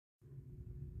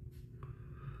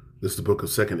This is the book of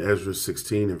 2nd Ezra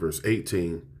 16 and verse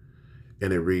 18,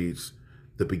 and it reads,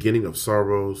 "The beginning of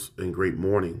sorrows and great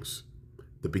mournings,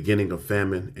 the beginning of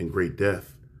famine and great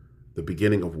death, the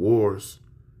beginning of wars,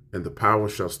 and the power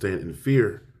shall stand in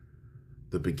fear,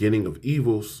 the beginning of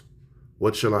evils.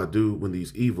 What shall I do when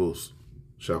these evils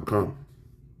shall come?"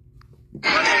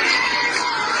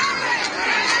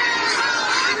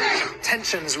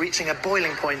 Tensions reaching a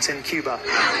boiling point in Cuba.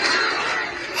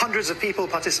 Hundreds of people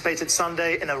participated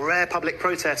Sunday in a rare public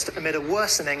protest amid a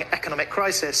worsening economic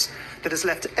crisis that has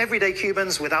left everyday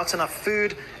Cubans without enough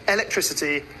food,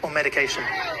 electricity, or medication.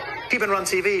 Cuban-run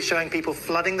TV showing people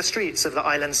flooding the streets of the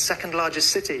island's second largest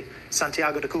city,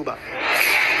 Santiago de Cuba.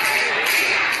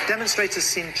 Demonstrators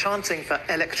seen chanting for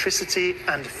electricity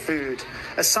and food,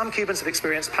 as some Cubans have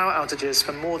experienced power outages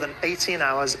for more than 18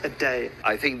 hours a day.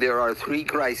 I think there are three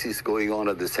crises going on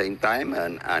at the same time,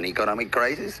 an economic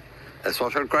crisis, a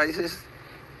social crisis,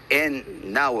 and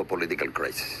now a political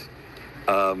crisis.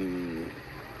 Of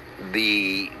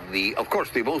course,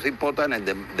 the most important and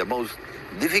the most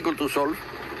difficult to solve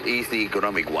is the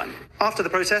economic one. After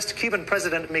the protest, Cuban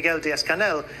President Miguel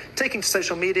Díaz-Canel taking to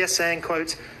social media saying,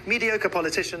 quote, "Mediocre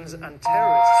politicians and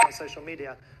terrorists on social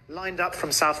media lined up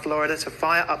from South Florida to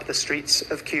fire up the streets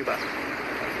of Cuba."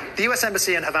 The US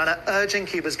Embassy in Havana urging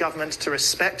Cuba's government to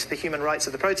respect the human rights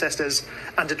of the protesters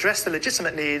and address the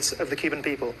legitimate needs of the Cuban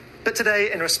people. But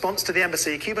today, in response to the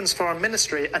embassy, Cuba's foreign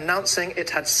ministry announcing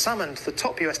it had summoned the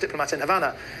top US diplomat in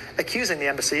Havana, accusing the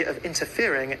embassy of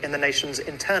interfering in the nation's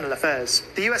internal affairs.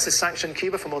 The US has sanctioned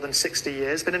Cuba for more than 60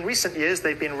 years, but in recent years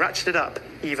they've been ratcheted up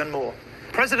even more.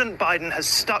 President Biden has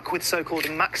stuck with so-called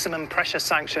maximum pressure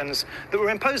sanctions that were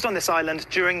imposed on this island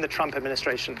during the Trump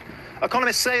administration.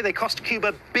 Economists say they cost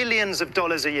Cuba billions of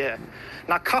dollars a year.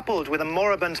 Now, coupled with a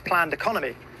moribund planned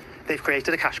economy, they've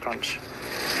created a cash crunch.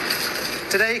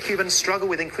 Today, Cubans struggle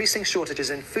with increasing shortages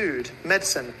in food,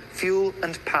 medicine, fuel,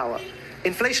 and power.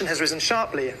 Inflation has risen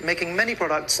sharply, making many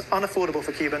products unaffordable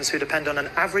for Cubans who depend on an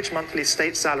average monthly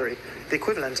state salary, the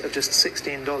equivalent of just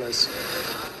 $16.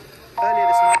 Earlier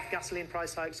this month, gasoline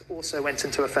price hikes also went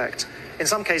into effect, in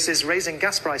some cases raising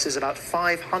gas prices about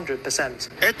 500%.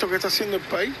 Esto que está haciendo el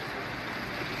país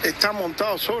está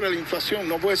montado sobre la inflación.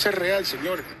 No puede ser real,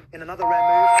 señores. In another rare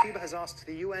move, Cuba has asked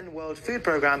the UN World Food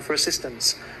Programme for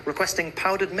assistance, requesting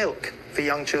powdered milk for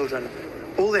young children.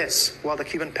 All this while the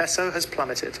Cuban peso has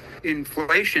plummeted.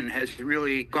 Inflation has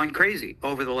really gone crazy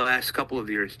over the last couple of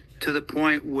years, to the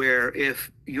point where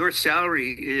if your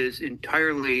salary is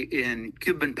entirely in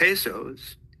Cuban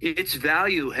pesos, its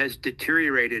value has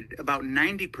deteriorated about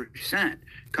 90%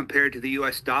 compared to the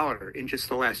US dollar in just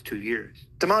the last 2 years.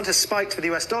 Demand has spiked for the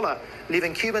US dollar,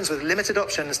 leaving Cubans with limited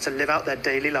options to live out their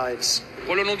daily lives.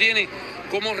 Pueblo no tiene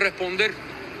cómo responder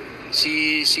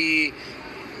si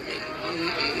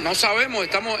no sabemos,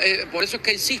 por eso es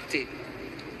que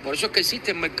existe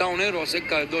el mercado negro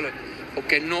acerca del dólar,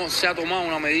 porque no se ha tomado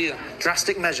una medida.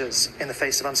 Drastic measures in the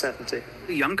face of uncertainty.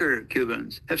 Younger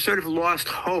Cubans have sort of lost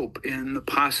hope in the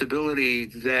possibility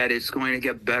that it's going to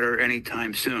get better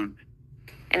anytime soon.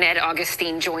 And Ed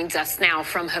Augustine joins us now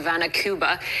from Havana,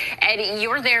 Cuba. Ed,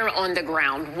 you're there on the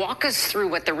ground. Walk us through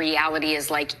what the reality is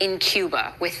like in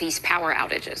Cuba with these power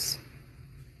outages.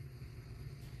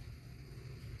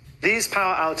 These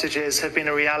power outages have been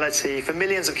a reality for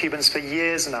millions of Cubans for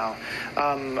years now.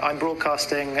 I'm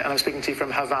broadcasting and I'm speaking to you from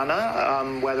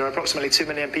Havana, where there are approximately 2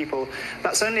 million people.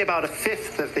 That's only about a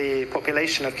fifth of the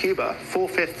population of Cuba.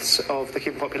 4/5 of the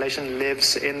Cuban population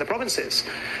lives in the provinces.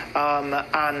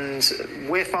 And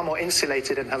we're far more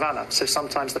insulated in Havana. So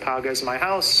sometimes the power goes in my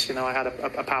house. You know, I had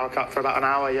a power cut for about an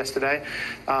hour yesterday.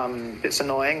 It's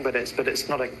annoying, but it's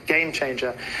not a game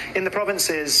changer. In the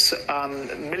provinces,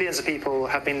 millions of people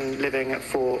have been living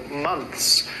for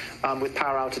months with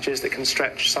power outages that can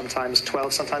stretch sometimes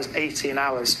 12, sometimes 18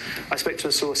 hours. I spoke to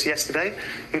a source yesterday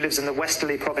who lives in the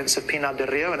westerly province of Pinar del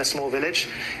Rio in a small village.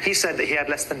 He said that he had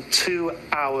less than 2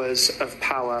 hours of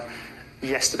power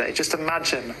yesterday. Just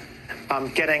imagine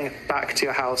getting back to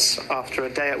your house after a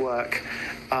day at work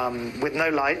with no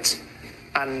light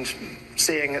and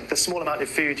seeing the small amount of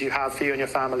food you have for you and your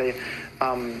family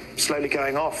slowly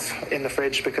going off in the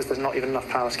fridge because there's not even enough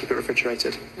power to keep it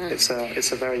refrigerated. It's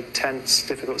a very tense,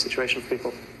 difficult situation for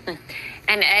people.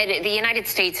 And Ed, the United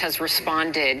States has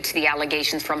responded to the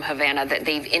allegations from Havana that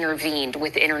they've intervened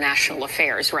with international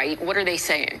affairs, right? What are they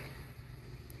saying?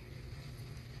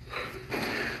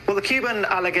 Well, the Cuban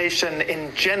allegation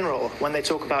in general, when they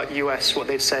talk about US, what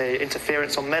they'd say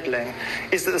interference or meddling,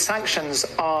 is that the sanctions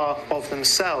are of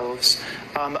themselves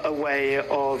a way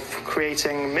of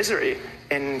creating misery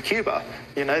in Cuba.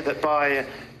 You know, that by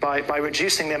by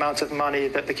reducing the amount of money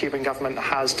that the Cuban government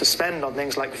has to spend on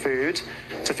things like food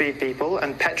to feed people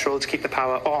and petrol to keep the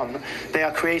power on, they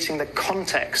are creating the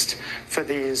context for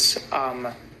these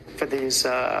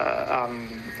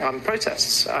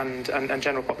protests and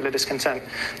general popular discontent.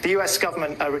 The U.S.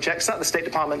 government rejects that. The State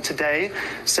Department today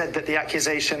said that the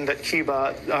accusation that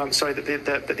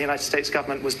that the United States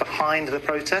government was behind the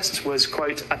protests was,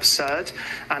 quote, absurd,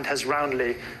 and has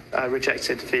roundly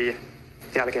rejected the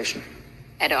allegation.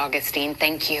 Ed Augustine,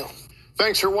 thank you.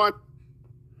 Thanks for watching.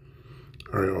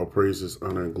 All right, all praises,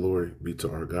 honor, and glory be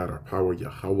to our God, our power,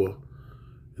 Yahweh,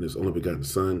 and his only begotten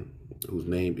Son, whose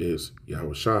name is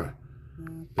Yahweh Shai,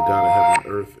 the God of heaven and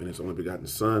earth, and his only begotten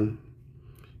Son,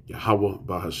 Yahweh,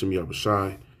 Bahashim Yahweh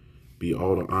Shai, be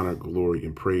all the honor, glory,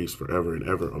 and praise forever and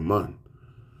ever. Amen.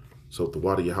 So the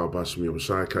Wadi Yahweh Bahashim Yahweh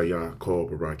Shai, Kaya, call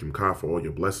Barakim Ka for all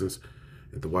your blessings,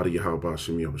 and the Wadi Yahweh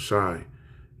Bahashim Yahweh Shai,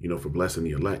 for blessing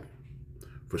the elect,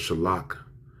 for Shalak,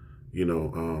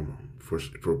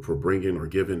 for bringing or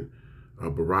giving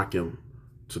Barakim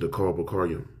to the Call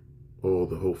Bakarim, all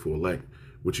the hopeful elect,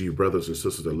 which you brothers and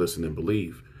sisters that listen and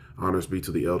believe. Honors be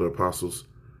to the elder apostles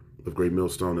of Great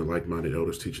Millstone and like-minded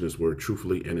elders teaching his word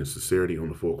truthfully and in sincerity on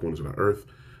the four corners of the earth.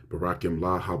 Barakim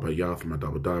La Habayath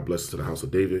Madabada, blessed to the house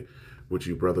of David, which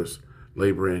you brothers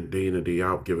laboring day in and day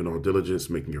out, giving all diligence,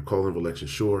 making your calling of election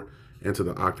sure, and to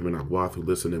the Akhman Agwath who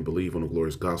listen and believe on the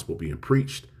glorious gospel being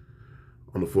preached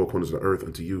on the four corners of the earth.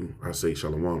 Unto you I say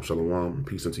shalom, shalom, and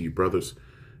peace unto you brothers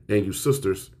and you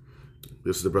sisters.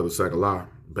 This is the brother Sagalah,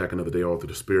 back another day all through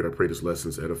the Spirit. I pray this lesson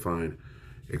is edifying,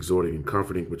 exhorting, and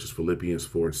comforting, which is Philippians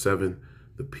 4:7,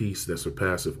 the peace that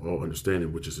surpasseth all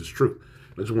understanding, which is his truth.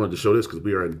 I just wanted to show this because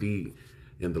we are indeed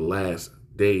in the last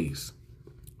days.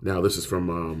 Now, this is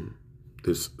from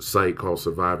this site called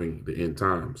Surviving the End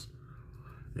Times.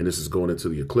 And this is going into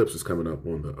the eclipse that's coming up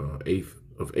on the 8th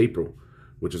of April,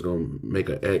 which is going to make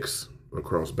an X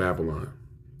across Babylon.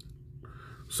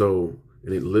 So,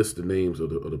 and it lists the names of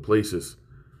the places,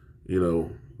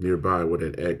 nearby where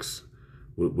that X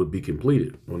would be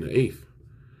completed on the 8th.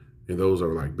 And those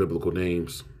are like biblical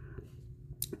names,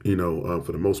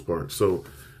 for the most part. So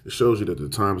it shows you that the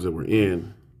times that we're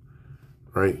in,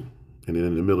 right? And then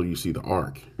in the middle, you see the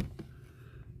Ark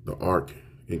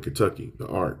in Kentucky, the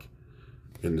Ark.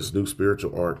 And this new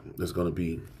spiritual ark that's going to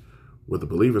be where the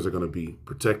believers are going to be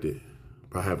protected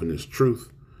by having this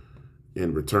truth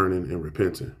and returning and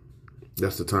repenting.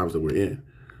 That's the times that we're in.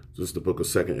 This is the book of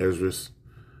 2nd Ezra,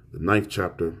 the 9th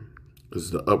chapter. This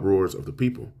is the uproars of the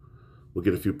people. We'll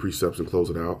get a few precepts and close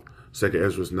it out. 2nd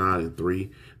Ezra 9:3.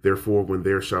 Therefore, when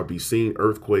there shall be seen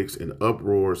earthquakes and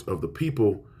uproars of the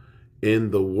people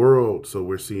in the world. So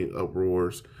we're seeing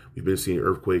uproars. We've been seeing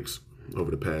earthquakes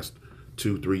over the past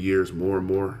 2-3 years, more and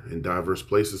more in diverse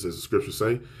places, as the scriptures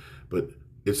say. But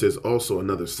it says also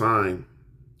another sign,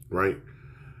 right?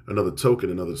 Another token,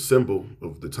 another symbol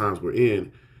of the times we're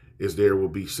in is there will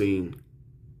be seen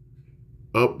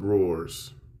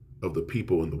uproars of the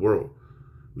people in the world.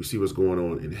 We see what's going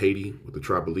on in Haiti with the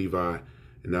tribe of Levi,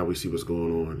 and now we see what's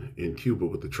going on in Cuba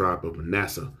with the tribe of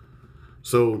Manasseh.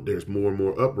 So there's more and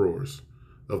more uproars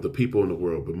of the people in the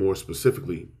world, but more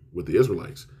specifically with the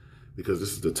Israelites, because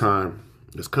this is the time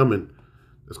that's coming.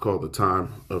 It's called the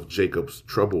time of Jacob's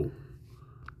trouble.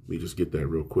 Let me just get that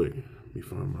real quick. Let me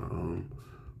find my,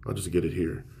 I'll just get it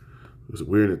here.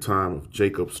 We're in a time of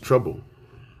Jacob's trouble.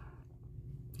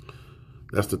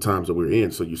 That's the times that we're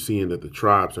in. So you're seeing that the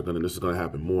tribes are this is going to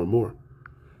happen more and more.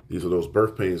 These are those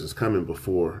birth pains that's coming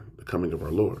before the coming of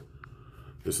our Lord.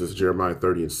 This is Jeremiah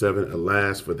 30:7.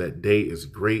 Alas, for that day is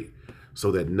great,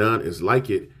 so that none is like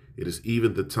it. It is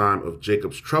even the time of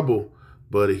Jacob's trouble,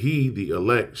 but he, the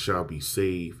elect, shall be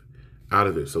saved out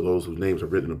of it. So those whose names are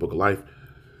written in the book of life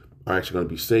are actually going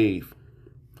to be saved,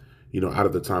 out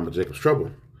of the time of Jacob's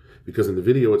trouble. Because in the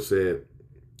video it said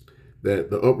that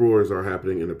the uproars are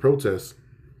happening and the protests,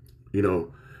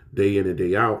 day in and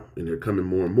day out, and they're coming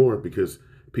more and more because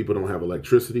people don't have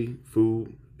electricity,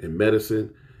 food, and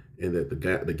medicine, and that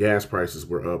the gas prices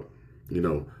were up,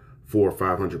 400 or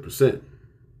 500%,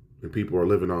 and people are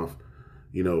living off,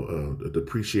 a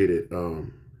depreciated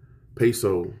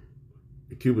peso.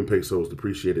 The Cuban peso is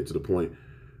depreciated to the point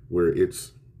where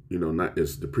it's,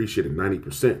 it's depreciated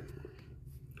 90%.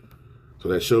 So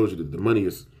that shows you that the money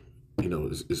is,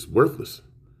 is worthless.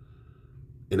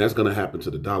 And that's going to happen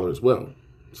to the dollar as well.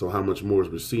 So how much more is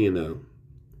we're seeing now,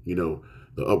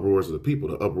 the uproars of the people,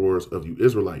 the uproars of you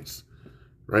Israelites,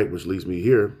 right? Which leads me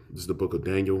here. This is the book of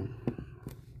Daniel,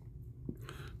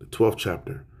 the 12th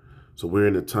chapter. So we're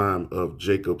in the time of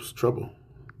Jacob's trouble.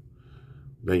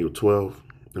 Daniel 12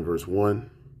 and verse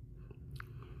 1.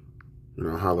 And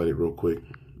I'll highlight it real quick.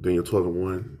 Daniel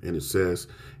 12:1, and it says,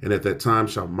 and at that time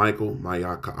shall Michael,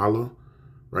 Ma'aka'ala,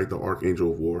 right, the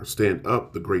archangel of war, stand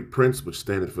up, the great prince, which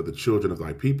standeth for the children of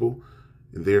thy people,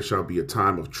 and there shall be a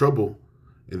time of trouble,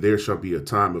 and there shall be a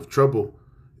time of trouble,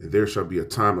 and there shall be a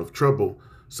time of trouble,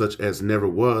 such as never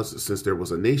was since there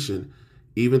was a nation,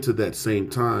 even to that same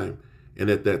time. And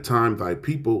at that time thy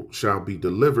people shall be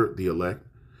delivered, the elect,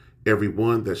 every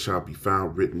one that shall be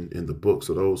found written in the book.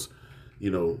 So those,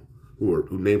 who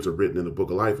names are written in the book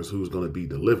of life is who's going to be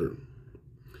delivered,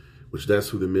 which that's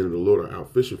who the men of the Lord are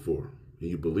out fishing for. And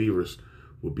you believers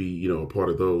will be, a part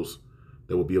of those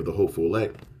that will be of the hopeful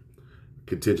elect,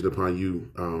 contingent upon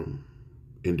you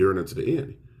enduring unto the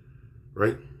end,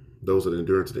 right? Those that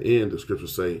endure to the end, the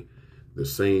scriptures say, the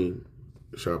same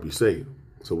shall be saved.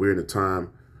 So we're in a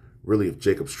time, really, of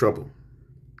Jacob's trouble.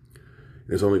 And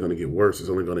it's only going to get worse. It's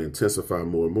only going to intensify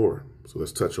more and more. So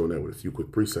let's touch on that with a few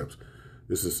quick precepts.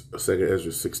 This is 2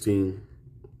 Ezra 16,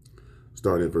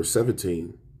 starting at verse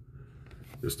 17.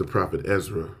 It's the prophet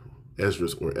Ezra. 2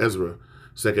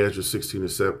 Ezra 16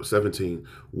 and 17.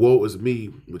 Woe is me,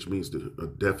 which means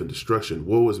death and destruction.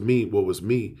 Woe is me, woe is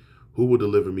me. Who will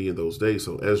deliver me in those days?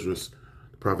 So the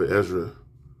prophet Ezra,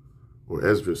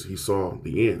 he saw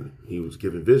the end. He was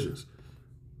given visions,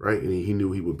 right? And he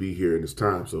knew he would be here in this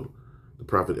time. So the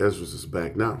prophet Ezra is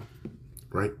back now,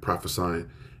 right? Prophesying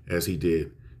as he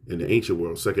did in the ancient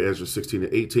world. 2 Ezra 16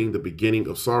 and 18, the beginning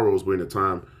of sorrows. We're in a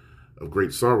time of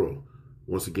great sorrow.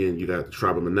 Once again, you got the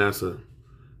tribe of Manasseh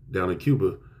down in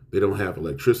Cuba. They don't have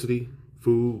electricity,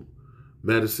 food,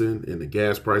 medicine, and the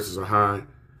gas prices are high.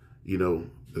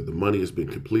 The money has been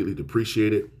completely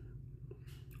depreciated,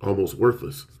 almost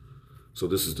worthless. So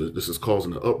this is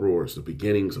causing the uproars, the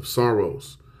beginnings of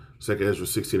sorrows. 2 Ezra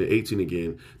 16 and 18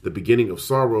 again. The beginning of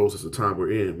sorrows is the time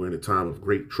we're in. We're in a time of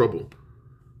great trouble,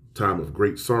 time of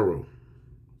great sorrow.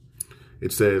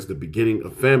 It says the beginning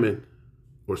of famine,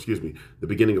 the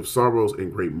beginning of sorrows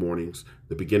and great mournings,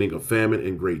 the beginning of famine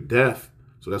and great death.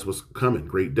 So that's what's coming.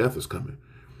 Great death is coming.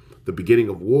 The beginning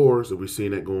of wars, that we're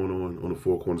seeing that going on the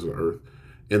four corners of the earth.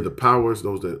 And the powers,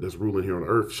 those that's ruling here on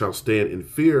earth, shall stand in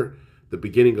fear, the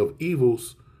beginning of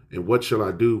evils. And what shall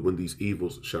I do when these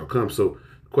evils shall come? So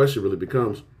the question really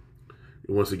becomes,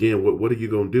 once again, what are you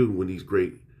going to do when these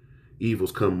great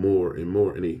evils come more and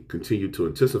more, and they continue to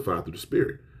intensify through the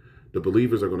Spirit? The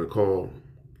believers are going to call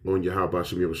on Yahweh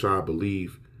B'Shem Yahushua,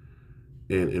 believe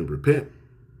and repent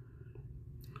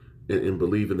and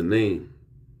believe in the name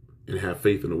and have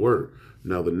faith in the word.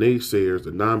 Now, the naysayers,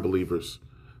 the non-believers,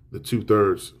 the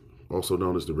 2/3, also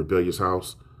known as the rebellious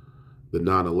house, the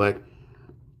non-elect,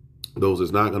 those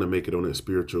that's not going to make it on that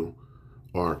spiritual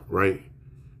ark, right?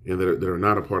 And that are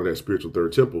not a part of that spiritual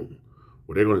third temple,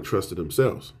 where they're going to trust in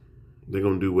themselves. They're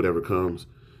going to do whatever comes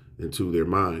into their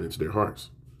mind, into their hearts,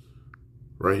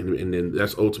 right? And then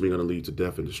that's ultimately going to lead to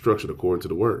death and destruction, according to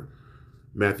the word.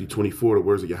 Matthew 24, the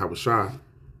words of Yahweh Shai.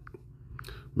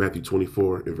 Matthew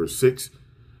 24 and verse 6.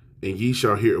 And ye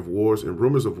shall hear of wars and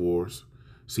rumors of wars.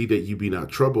 See that you be not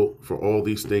troubled, for all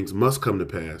these things must come to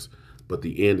pass, but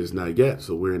the end is not yet.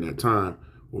 So we're in that time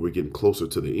where we're getting closer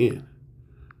to the end.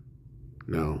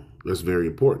 Now, that's very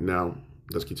important. Now,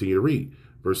 let's continue to read.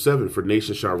 Verse 7, for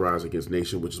nation shall rise against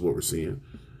nation, which is what we're seeing,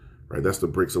 right? That's the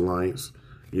BRICS alliance,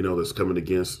 that's coming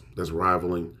against, that's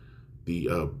rivaling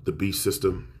the beast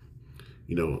system,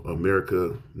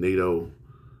 America, NATO,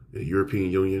 the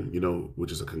European Union,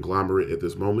 which is a conglomerate at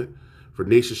this moment. For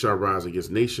nation shall rise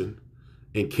against nation,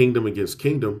 and kingdom against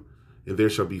kingdom, and there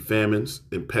shall be famines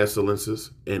and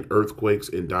pestilences and earthquakes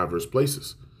in diverse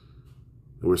places.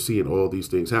 And we're seeing all these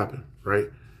things happen, right?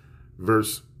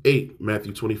 Verse 8,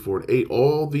 Matthew 24 and 8,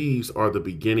 all these are the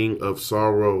beginning of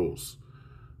sorrows.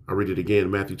 I'll read it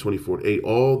again, Matthew 24 and 8,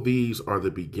 all these are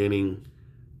the beginning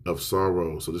of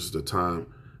sorrow. So this is the time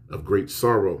of great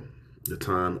sorrow, the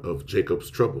time of Jacob's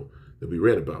trouble that we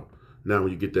read about. Now,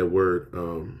 when you get that word,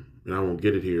 and I won't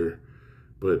get it here,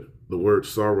 but the word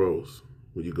sorrows,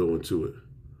 when you go into it,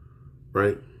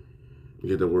 right? You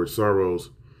get the word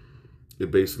sorrows,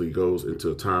 it basically goes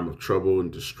into a time of trouble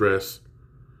and distress,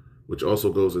 which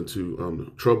also goes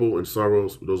into trouble and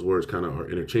sorrows. Those words kind of are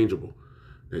interchangeable.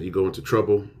 And you go into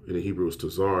trouble, in the Hebrew is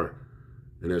tazar,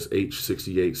 and that's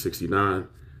H6869.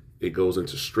 It goes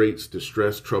into straits,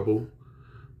 distress, trouble,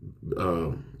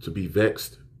 to be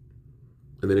vexed.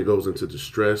 And then it goes into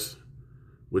distress,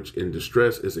 which in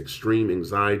distress is extreme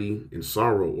anxiety and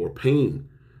sorrow or pain,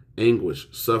 anguish,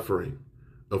 suffering,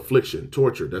 affliction,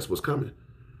 torture. That's what's coming.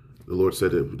 The Lord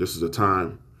said that this is a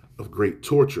time of great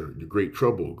torture, great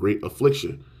trouble, great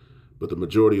affliction. But the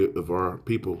majority of our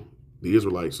people, the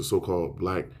Israelites, the so-called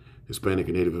Black, Hispanic,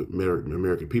 and Native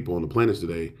American people on the planet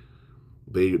today,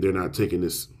 they're not taking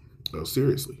this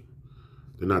seriously.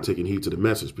 They're not taking heed to the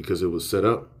message because it was set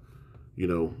up,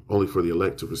 only for the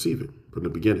elect to receive it from the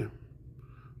beginning,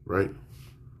 right?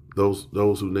 Those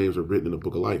whose names are written in the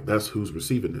book of life, that's who's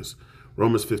receiving this.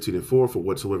 Romans 15:4, for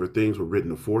whatsoever things were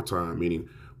written aforetime, meaning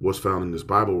what's found in this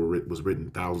Bible was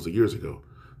written thousands of years ago,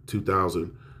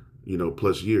 2,000,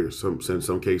 plus years. In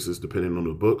some cases, depending on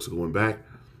the books, going back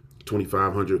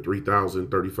 2,500,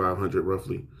 3,000, 3,500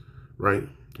 roughly, right?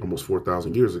 Almost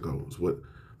 4,000 years ago is what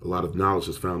a lot of knowledge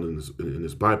is found in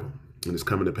this Bible. And it's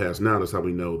coming to pass now. That's how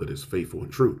we know that it's faithful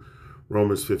and true.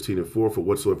 Romans 15:4, for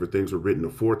whatsoever things were written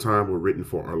aforetime were written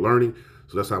for our learning.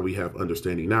 So that's how we have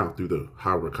understanding now through the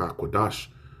Harakah Kodash,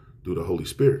 through the Holy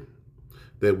Spirit.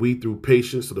 That we through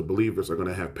patience, so the believers are going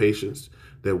to have patience,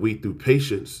 that we through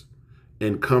patience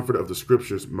and comfort of the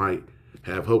scriptures might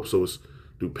have hope. So it's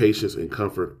through patience and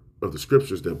comfort of the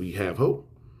scriptures that we have hope.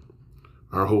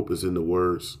 Our hope is in the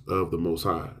words of the Most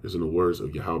High, is in the words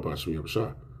of Yahweh B'Shem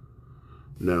Yahushua.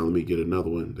 Now let me get another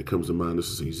one that comes to mind. This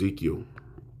is Ezekiel.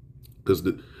 Because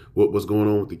what was going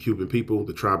on with the Cuban people,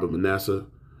 the tribe of Manasseh,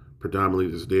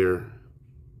 predominantly is there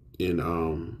in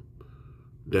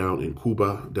down in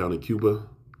Cuba.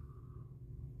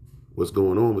 What's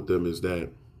going on with them is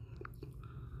that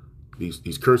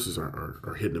these curses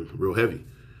are hitting them real heavy.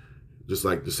 Just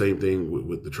like the same thing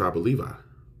with the tribe of Levi,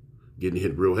 getting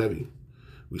hit real heavy.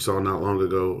 We saw not long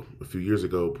ago, a few years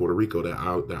ago, Puerto Rico, that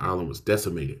island was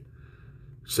decimated.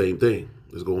 Same thing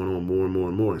is going on more and more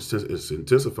and more. It's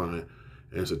intensifying,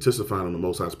 and it's intensifying on the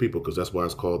Most High's people, because that's why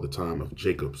it's called the time of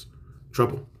Jacob's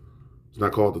trouble. It's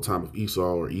not called the time of Esau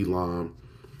or Elam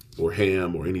or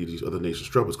Ham or any of these other nations'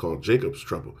 trouble. It's called Jacob's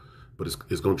trouble. But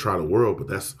it's going to try the world, but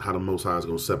that's how the Most High is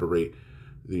going to separate,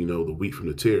 the wheat from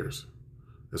the tares.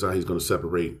 That's how he's going to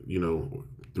separate,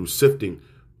 through sifting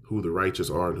who the righteous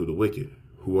are and who the wicked,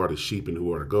 who are the sheep and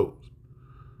who are the goats.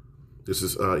 This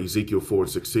is Ezekiel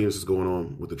 4:16. This is going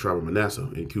on with the tribe of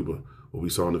Manasseh in Cuba, what we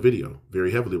saw in the video,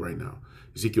 very heavily right now.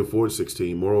 Ezekiel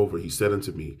 4:16, moreover, he said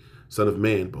unto me, Son of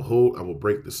man, behold, I will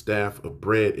break the staff of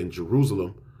bread in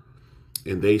Jerusalem,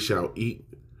 and they shall eat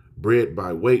bread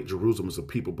by weight. Jerusalem is a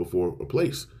people before a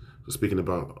place. So speaking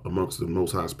about amongst the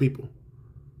Most High's people.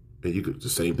 And the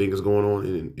same thing is going on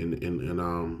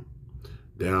in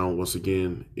down once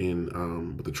again in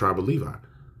with the tribe of Levi,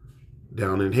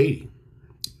 down in Haiti.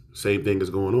 Same thing is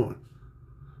going on.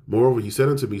 Moreover, he said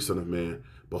unto me, Son of man,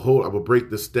 behold, I will break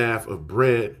the staff of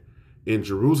bread in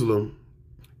Jerusalem,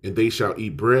 and they shall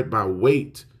eat bread by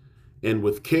weight and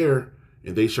with care,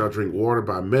 and they shall drink water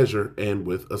by measure and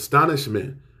with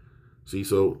astonishment. See,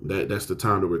 so that's the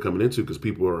time that we're coming into, because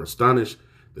people are astonished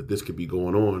that this could be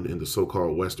going on in the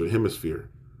so-called Western Hemisphere.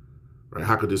 Right?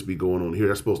 How could this be going on here?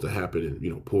 That's supposed to happen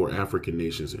in, poor African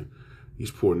nations and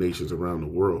these poor nations around the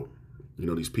world.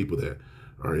 These people that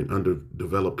are in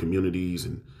underdeveloped communities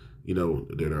and,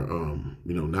 that are,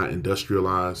 not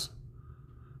industrialized.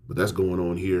 But that's going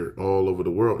on here all over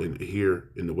the world and here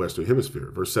in the Western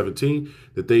Hemisphere. Verse 17,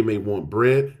 that they may want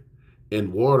bread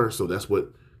and water. So that's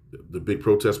what the big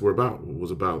protests were about. It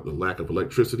was about the lack of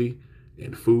electricity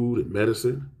and food and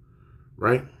medicine,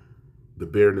 right? The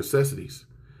bare necessities.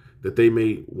 That they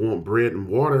may want bread and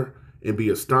water and be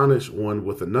astonished one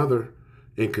with another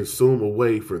and consume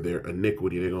away for their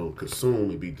iniquity. They're going to consume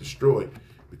and be destroyed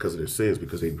because of their sins,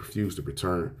 because they refuse to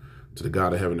return to the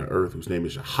God of heaven and earth, whose name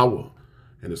is Yahweh,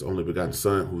 and his only begotten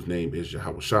Son, whose name is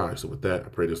Yahushua. So with that, I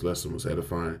pray this lesson was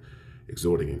edifying,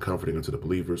 exhorting, and comforting unto the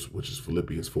believers, which is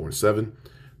Philippians 4:7.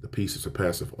 The peace that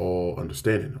surpasseth all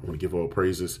understanding. I want to give all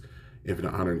praises,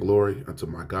 infinite honor and glory unto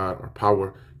my God, our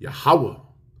power, Yahweh,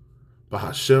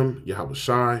 Bahashem,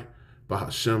 Yahushai,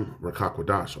 Bahashem,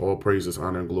 Rakakwadash. All praises,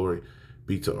 honor, and glory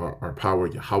be to our power,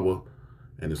 Yahweh,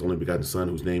 and his only begotten Son,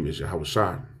 whose name is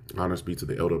Yahushai. Honors be to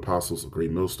the elder apostles of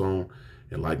Great Millstone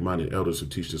and like-minded elders who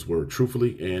teach this word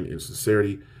truthfully and in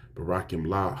sincerity. Barakim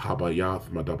La, Habayath,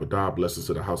 Madabada, blessings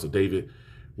to the house of David,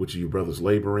 which you brothers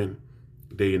labor in,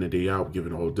 day in and day out,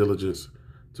 giving all diligence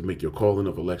to make your calling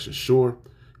of election sure.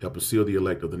 Help us seal the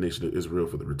elect of the nation of Israel,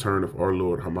 for the return of our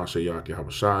Lord Hamashiach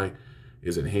Yahushai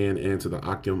is at hand, and to the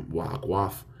Akim wa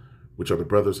Akwath, which are the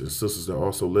brothers and sisters that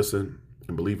also listen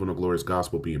and believe on the glorious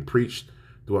gospel being preached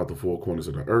throughout the four corners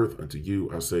of the earth. Unto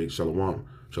you I say shalom.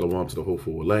 Shalom to the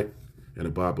hopeful elect, and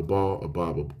Abba Babal,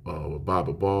 Abba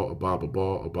Babal, Abba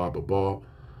Babal, Abba Babal,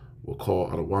 will call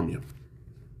Adawamia.